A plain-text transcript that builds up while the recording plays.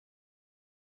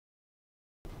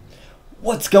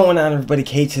What's going on, everybody?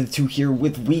 K to the 2 here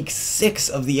with week 6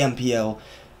 of the NPL.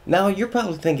 Now, you're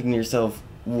probably thinking to yourself,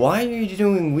 why are you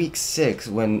doing week 6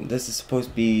 when this is supposed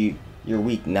to be your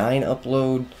week 9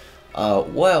 upload?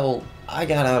 Well, I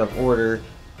got out of order.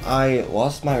 I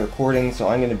lost my recording, so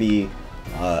I'm going to be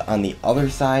on the other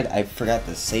side. I forgot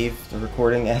to save the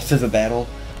recording after the battle.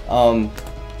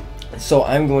 So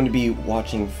I'm going to be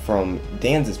watching from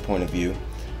Danza's point of view,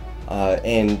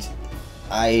 and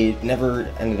I never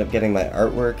ended up getting my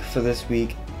artwork for this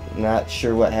week. Not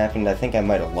sure what happened. I think I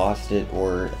might have lost it,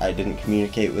 or I didn't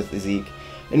communicate with Zeke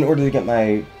in order to get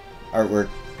my artwork.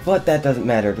 But that doesn't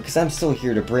matter, because I'm still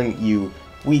here to bring you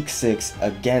week 6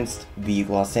 against the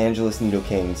Los Angeles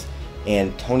Nidokings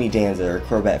and Tony Danza, or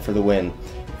Crobat for the win,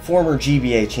 former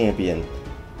GBA champion.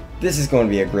 This is going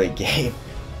to be a great game.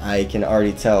 I can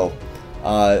already tell.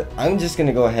 I'm just going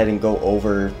to go ahead and go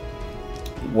over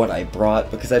what I brought,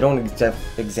 because I don't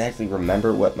exactly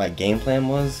remember what my game plan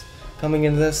was coming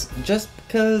into this, just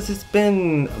because it's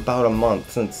been about a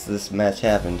month since this match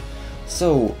happened.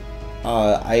 So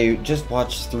I just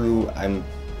watched through. I'm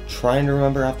trying to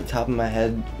remember off the top of my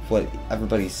head what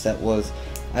everybody's set was.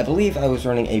 I believe I was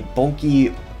running a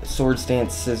bulky Sword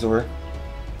Stance Scizor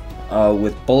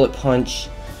with Bullet Punch,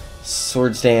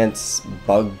 Sword Stance,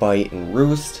 Bug Bite, and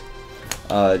Roost.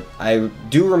 I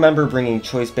do remember bringing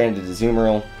Choice Banded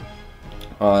Azumarill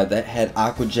that had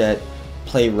Aqua Jet,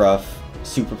 Play Rough,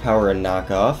 Superpower, and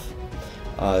Knockoff.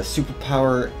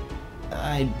 Superpower,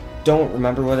 I don't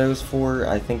remember what it was for.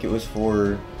 I think it was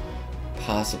for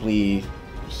possibly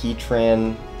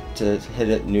Heatran to hit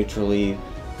it neutrally,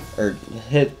 or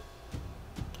hit.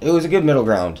 It was a good middle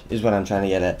ground, is what I'm trying to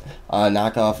get at.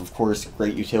 Knockoff, of course,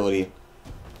 great utility.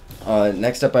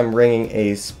 Next up, I'm bringing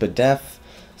a Spadef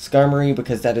Skarmory,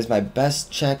 because that is my best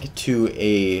check to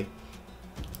a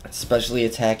specially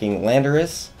attacking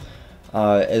Landorus,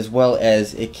 as well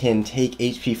as it can take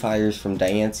HP fires from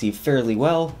Diancie fairly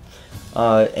well.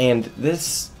 And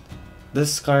this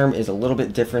Skarm is a little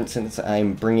bit different, since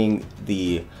I'm bringing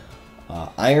the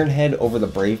Iron Head over the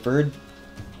Brave Bird,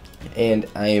 and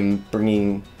I am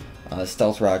bringing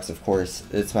Stealth Rocks, of course.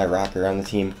 It's my rocker on the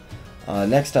team.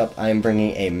 Next up, I'm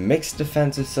bringing a Mixed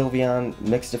Defensive Sylveon.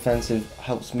 Mixed Defensive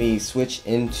helps me switch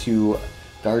into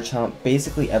Garchomp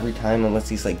basically every time, unless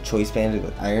he's like Choice Banded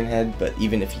with Iron Head, but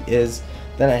even if he is,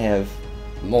 then I have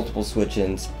multiple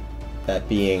switch-ins, that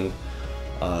being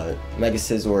Mega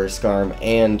Scizor, Skarm,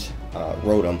 and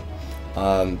Rotom.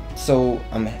 So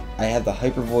I have the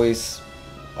Hyper Voice,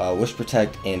 Wish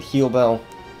Protect, and Heal Bell.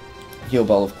 Heal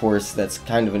Bell, of course, that's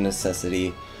kind of a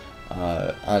necessity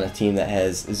on a team that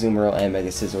has Azumarill and Mega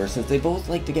Scizor, since they both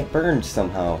like to get burned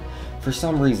somehow, for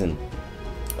some reason.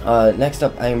 Next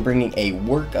up, I am bringing a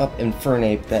Work Up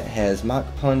Infernape that has Mach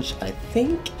Punch, I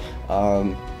think,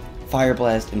 Fire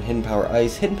Blast, and Hidden Power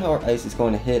Ice. Hidden Power Ice is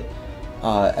going to hit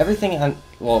everything on,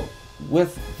 well,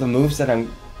 with the moves that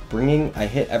I'm bringing, I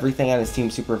hit everything on his team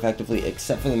super effectively,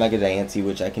 except for the Mega Diancie,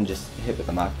 which I can just hit with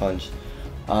a Mach Punch.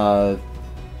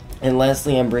 And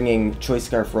lastly, I'm bringing Choice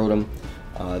Scarf Rotom,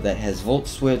 that has Volt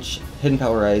Switch, Hidden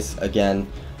Power Ice again.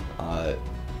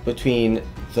 Between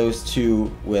those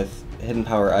two with Hidden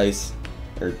Power Ice,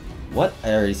 or what?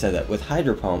 I already said that. With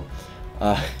Hydro Pump,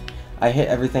 I hit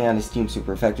everything on his team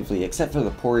super effectively, except for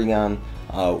the Porygon,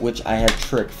 which I have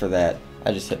Trick for that.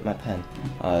 I just hit my pen.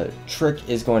 Trick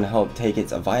is going to help take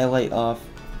its Eviolite off,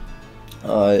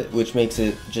 which makes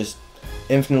it just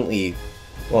infinitely,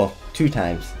 well, 2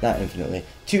 times, not infinitely,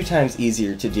 2 times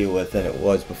easier to deal with than it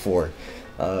was before.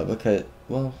 Because,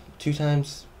 well, 2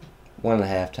 times,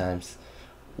 1.5 times,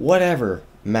 whatever,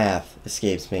 math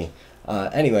escapes me.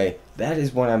 Anyway, that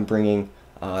is what I'm bringing.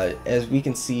 As we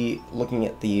can see, looking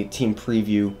at the team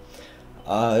preview,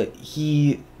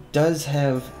 he does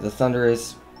have the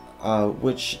Thundurus,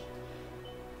 which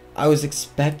I was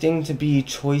expecting to be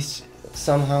Choice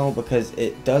somehow, because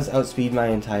it does outspeed my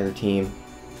entire team.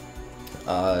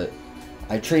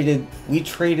 We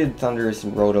traded Thundurus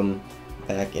and Rotom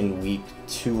back in week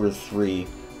 2 or 3.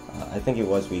 I think it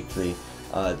was week 3.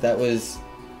 That was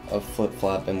a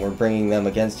flip-flop, and we're bringing them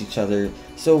against each other,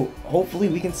 so hopefully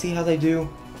we can see how they do.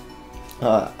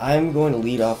 I'm going to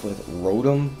lead off with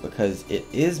Rotom, because it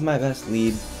is my best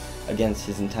lead against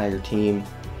his entire team,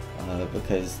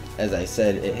 because, as I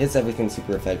said, it hits everything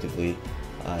super effectively.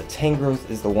 Tangrowth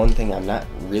is the one thing I'm not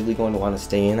really going to want to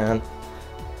stay in on,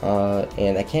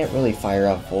 and I can't really fire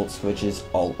off Volt Switches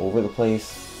all over the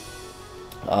place,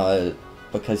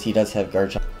 because he does have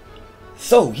Garchomp.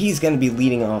 So he's going to be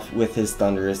leading off with his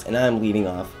Thundurus, and I'm leading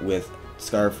off with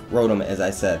Scarf Rotom, as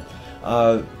I said.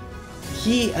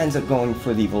 He ends up going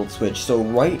for the Volt Switch, so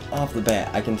right off the bat,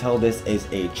 I can tell this is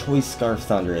a Choice Scarf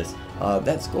Thundurus.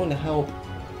 That's going to help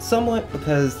somewhat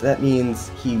because that means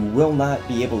he will not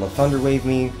be able to Thunder Wave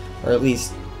me, or at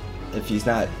least if he's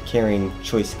not carrying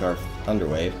Choice Scarf Thunder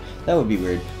Wave. That would be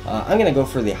weird. I'm going to go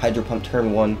for the Hydro Pump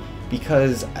turn 1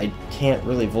 because I can't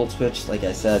really Volt Switch, like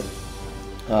I said.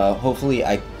 Hopefully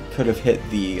I could have hit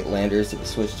the Landers if it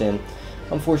switched in.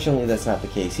 Unfortunately, that's not the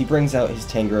case. He brings out his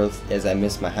Tangrowth as I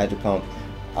miss my Hydro Pump.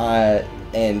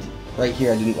 And right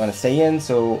here I didn't want to stay in,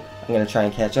 so I'm going to try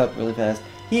and catch up really fast.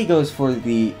 He goes for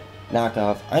the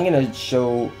knockoff. I'm going to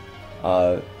show...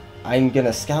 I'm going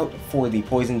to scout for the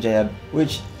Poison Jab,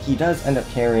 which he does end up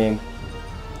carrying.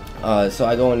 So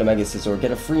I go into Mega Scizor,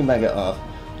 get a free Mega off.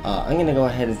 I'm going to go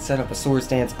ahead and set up a Swords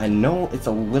Dance. I know it's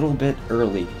a little bit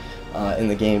early in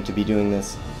the game to be doing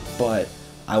this, but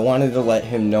I wanted to let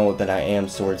him know that I am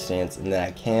Swords Dance and that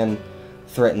I can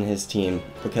threaten his team,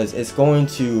 because it's going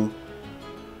to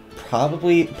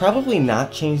probably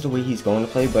not change the way he's going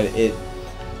to play, but it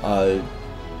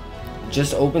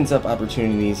just opens up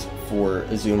opportunities for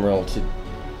Azumarill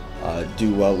to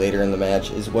do well later in the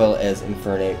match, as well as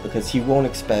Infernape, because he won't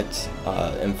expect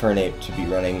Infernape to be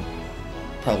running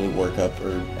probably Workup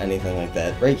or anything like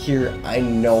that. Right here, I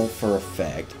know for a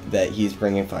fact that he's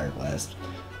bringing Fire Blast,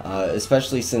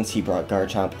 especially since he brought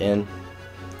Garchomp in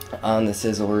on the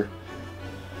Scizor.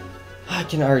 I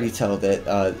can already tell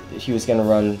that he was going to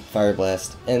run Fire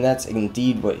Blast, and that's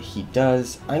indeed what he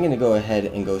does. I'm going to go ahead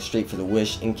and go straight for the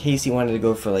Wish, in case he wanted to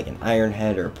go for like an Iron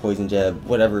Head or a Poison Jab,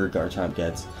 whatever Garchomp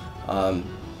gets.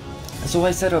 So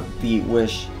I set up the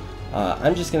Wish.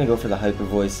 I'm just going to go for the Hyper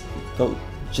Voice, go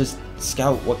just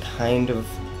scout what kind of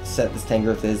set this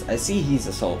Tangrowth is. I see he's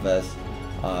Assault Vest,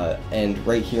 and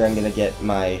right here I'm going to get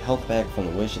my health back from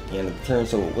the Wish at the end of the turn,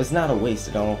 so it was not a waste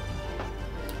at all.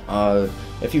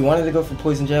 If he wanted to go for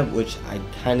Poison Jab, which I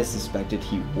kind of suspected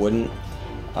he wouldn't,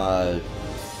 that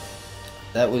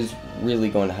was really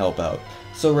going to help out.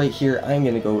 So right here, I'm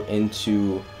going to go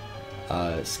into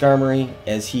Skarmory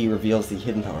as he reveals the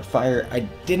Hidden Power Fire. I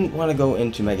didn't want to go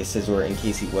into Mega Scizor in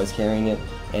case he was carrying it,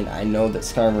 and I know that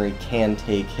Skarmory can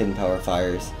take Hidden Power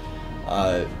Fires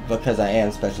because I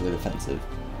am specially defensive.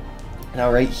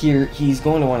 Now right here, he's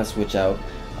going to want to switch out.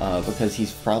 Because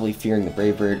he's probably fearing the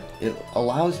Brave Bird. It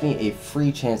allows me a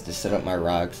free chance to set up my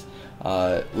rocks,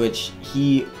 which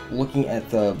he, looking at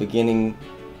the beginning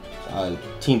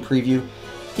team preview,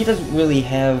 he doesn't really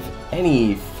have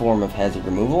any form of hazard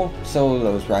removal, so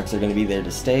those rocks are going to be there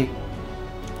to stay,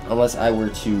 unless I were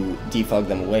to defog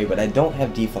them away, but I don't have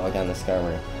defog on the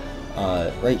Skarmory.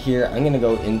 Right here, I'm going to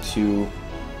go into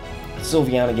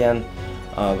Sylveon again,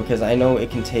 because I know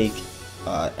it can take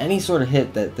any sort of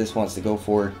hit that this wants to go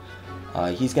for.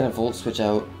 He's going to Volt Switch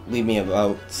out, leave me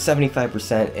about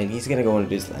 75%, and he's going to go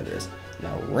into his Landers.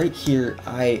 Now right here,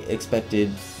 I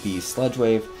expected the Sludge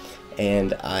Wave,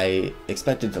 and I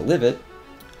expected to live it,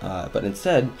 but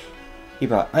instead, he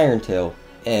brought Iron Tail,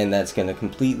 and that's going to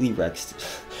completely wreck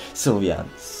Sylveon.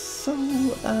 So,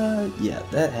 yeah,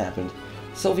 that happened.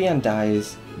 Sylveon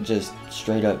dies, just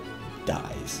straight up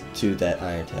dies to that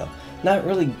Iron Tail. Not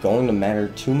really going to matter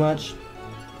too much.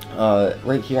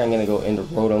 Right here I'm going to go into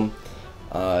Rotom,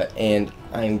 and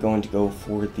I'm going to go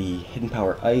for the Hidden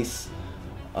Power Ice.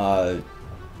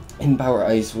 Hidden Power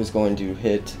Ice was going to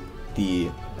hit the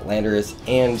Landorus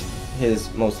and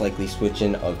his most likely switch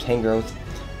in of Tangrowth,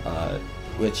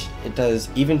 which it does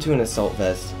even to an Assault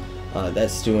Vest.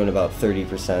 That's doing about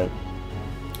 30%.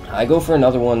 I go for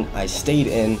another one. I stayed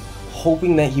in,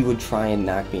 hoping that he would try and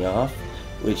knock me off,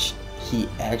 which he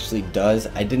actually does.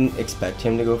 I didn't expect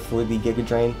him to go for the Giga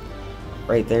Drain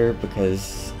right there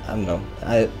because, I don't know,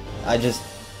 I just,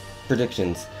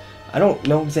 predictions. I don't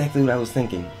know exactly what I was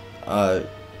thinking,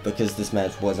 because this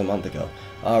match was a month ago.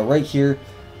 Right here,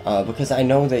 because I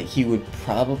know that he would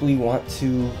probably want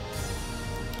to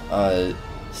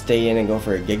stay in and go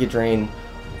for a Giga Drain,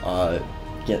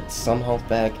 get some health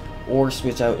back, or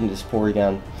switch out into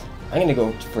Porygon. I'm going to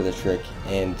go for the trick,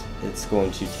 and it's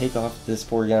going to take off this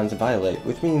Porygon's Violet,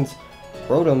 which means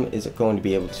Rotom is going to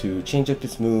be able to change up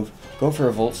its move, go for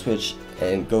a Volt Switch,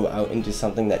 and go out into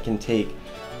something that can take,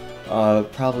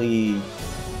 probably,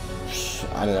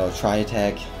 I don't know,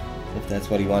 Tri-Attack, if that's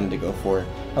what he wanted to go for.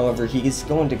 However, he is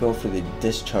going to go for the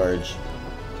Discharge,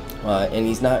 and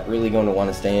he's not really going to want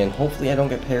to stay in. Hopefully I don't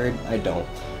get parried. I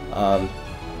don't.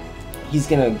 He's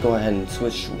going to go ahead and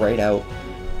switch right out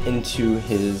into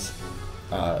his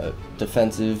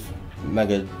defensive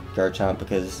Mega Garchomp,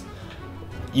 because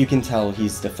you can tell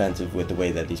he's defensive with the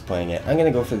way that he's playing it. I'm going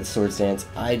to go for the Swords Dance.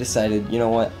 I decided, you know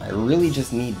what, I really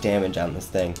just need damage on this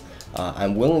thing.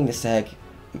 I'm willing to sack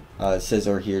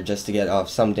Scizor here just to get off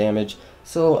some damage,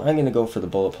 so I'm going to go for the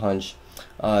Bullet Punch.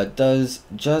 does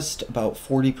just about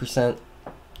 40%.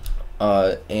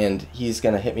 And he's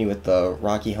gonna hit me with the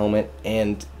Rocky Helmet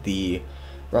and the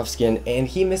Rough Skin, and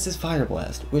he misses Fire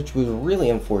Blast, which was really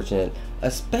unfortunate,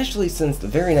 especially since the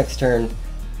very next turn,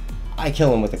 I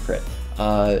kill him with a crit.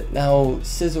 Now,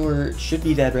 Scizor should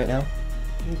be dead right now.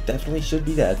 He definitely should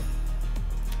be dead.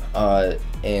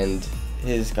 And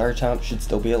his Garchomp should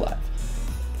still be alive.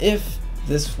 If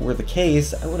this were the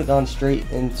case, I would have gone straight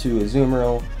into a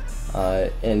Azumarill,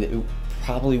 and it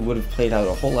probably would have played out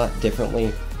a whole lot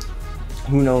differently.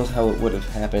 Who knows how it would have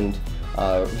happened.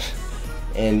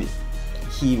 And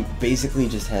he basically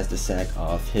just has to sack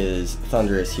off his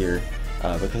Thundurus here,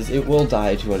 because it will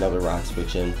die to another Rock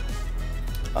Switch in.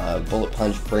 Bullet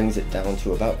Punch brings it down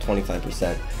to about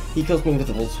 25%. He kills me with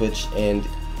a Volt Switch, and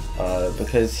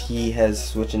because he has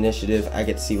Switch Initiative, I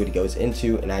get to see what he goes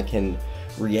into, and I can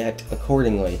react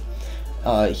accordingly.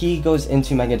 He goes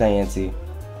into Mega Diancie,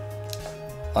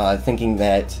 thinking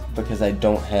that because I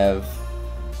don't have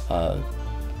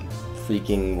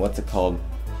freaking, what's it called,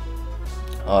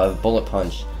 Bullet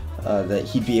Punch, that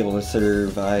he'd be able to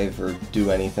survive or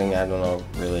do anything. I don't know,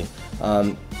 really.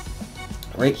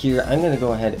 Right here, I'm going to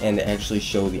go ahead and actually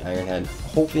show the Iron Head,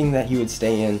 hoping that he would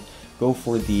stay in, go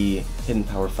for the Hidden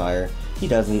Power Fire. He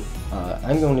doesn't.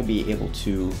 I'm going to be able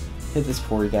to hit this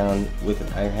Porygon with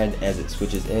an Iron Head as it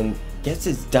switches in, gets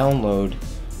its download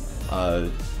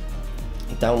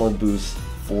boost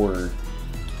for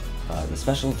the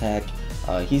special attack.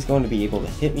 He's going to be able to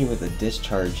hit me with a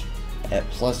Discharge at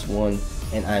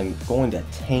 +1, and I'm going to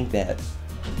tank that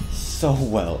so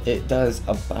well. It does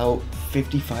about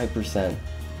 55%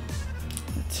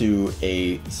 to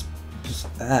a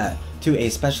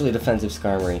specially defensive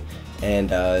Skarmory, and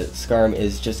Skarm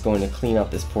is just going to clean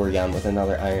up this Porygon with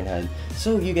another Iron Head.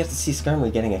 So you get to see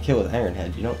Skarmory getting a kill with Iron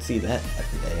Head. You don't see that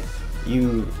every day.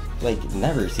 You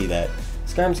never see that.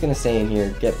 Skarm's gonna stay in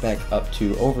here, get back up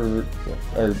to over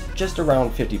or just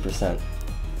around 50%.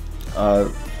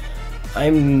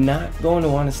 I'm not going to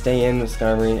want to stay in with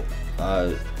Skarmory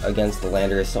against the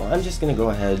Landorus, so I'm just going to go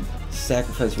ahead,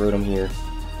 sacrifice Rotom here.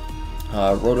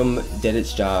 Rotom did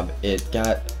its job. It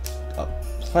got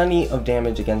plenty of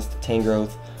damage against the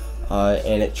Tangrowth,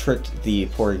 and it tricked the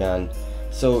Porygon,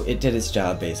 so it did its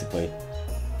job basically.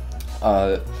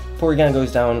 Porygon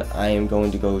goes down. I am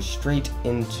going to go straight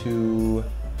into...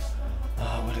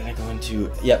 what did I go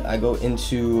into? Yep, I go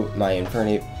into my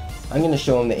Infernape. I'm going to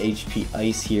show him the HP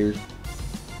Ice here,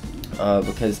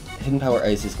 because Hidden Power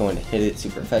Ice is going to hit it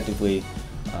super effectively,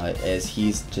 as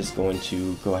he's just going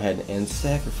to go ahead and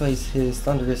sacrifice his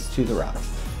Thundurus to the rocks.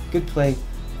 Good play.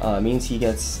 Means he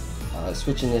gets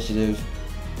Switch Initiative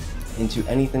into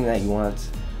anything that he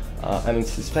wants. I'm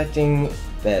suspecting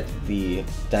that the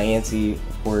Diancie,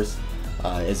 of course,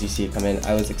 as you see it come in,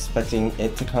 I was expecting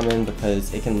it to come in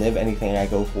because it can live anything I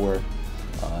go for.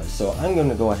 So I'm going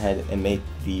to go ahead and make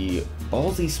the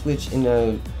ballsy switch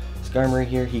into Skarmory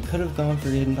here. He could have gone for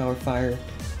Hidden Power Fire,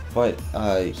 but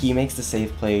he makes the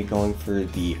safe play going for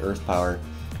the Earth Power.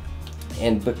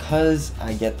 And because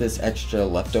I get this extra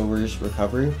leftovers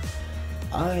recovery,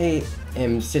 I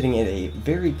am sitting in a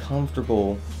very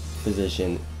comfortable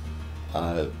position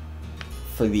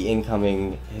for the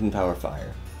incoming Hidden Power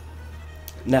Fire.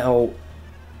 Now,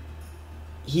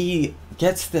 he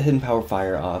gets the Hidden Power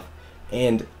Fire off,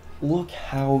 and look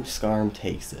how Skarm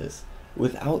takes this.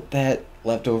 Without that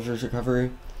leftovers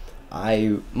recovery,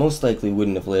 I most likely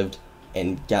wouldn't have lived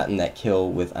and gotten that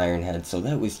kill with Iron Head, so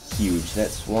that was huge. That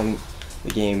swung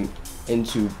the game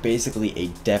into basically a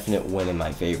definite win in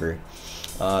my favor.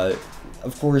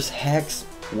 Of course, Hex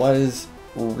was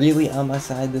really on my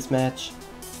side this match.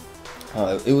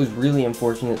 It was really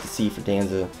unfortunate to see for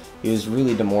Danza. He was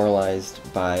really demoralized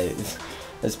by,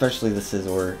 especially the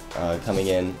Scizor coming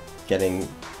in, getting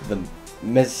the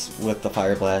miss with the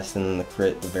Fire Blast and then the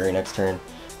crit the very next turn.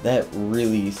 That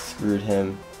really screwed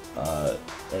him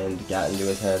and got into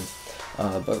his head.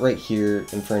 But right here,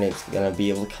 Infernape's gonna be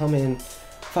able to come in,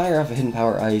 fire off a Hidden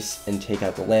Power Ice, and take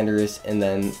out the Landorus, and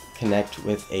then connect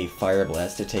with a Fire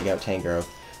Blast to take out Tangrowth.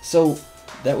 So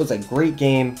that was a great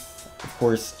game. Of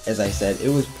course, as I said, it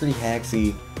was pretty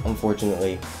hacksy,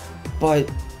 unfortunately. But,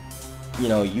 you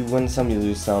know, you win some, you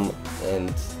lose some,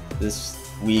 and this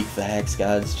week the Hex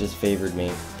Gods just favored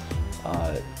me.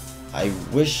 I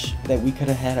wish that we could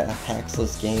have had a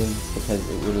Hexless game, because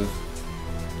it would have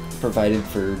provided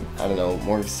for, I don't know,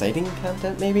 more exciting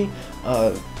content maybe?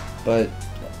 But,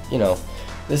 you know,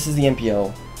 this is the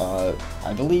NPL.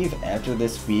 I believe after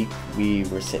this week we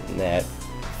were sitting at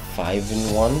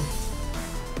 5-1.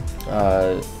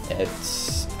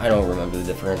 I don't remember the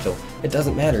differential. It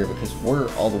doesn't matter because we're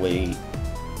all the way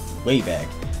back.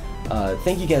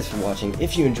 Thank you guys for watching.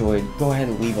 If you enjoyed, go ahead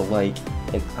and leave a like,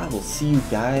 and I will see you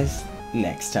guys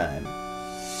next time.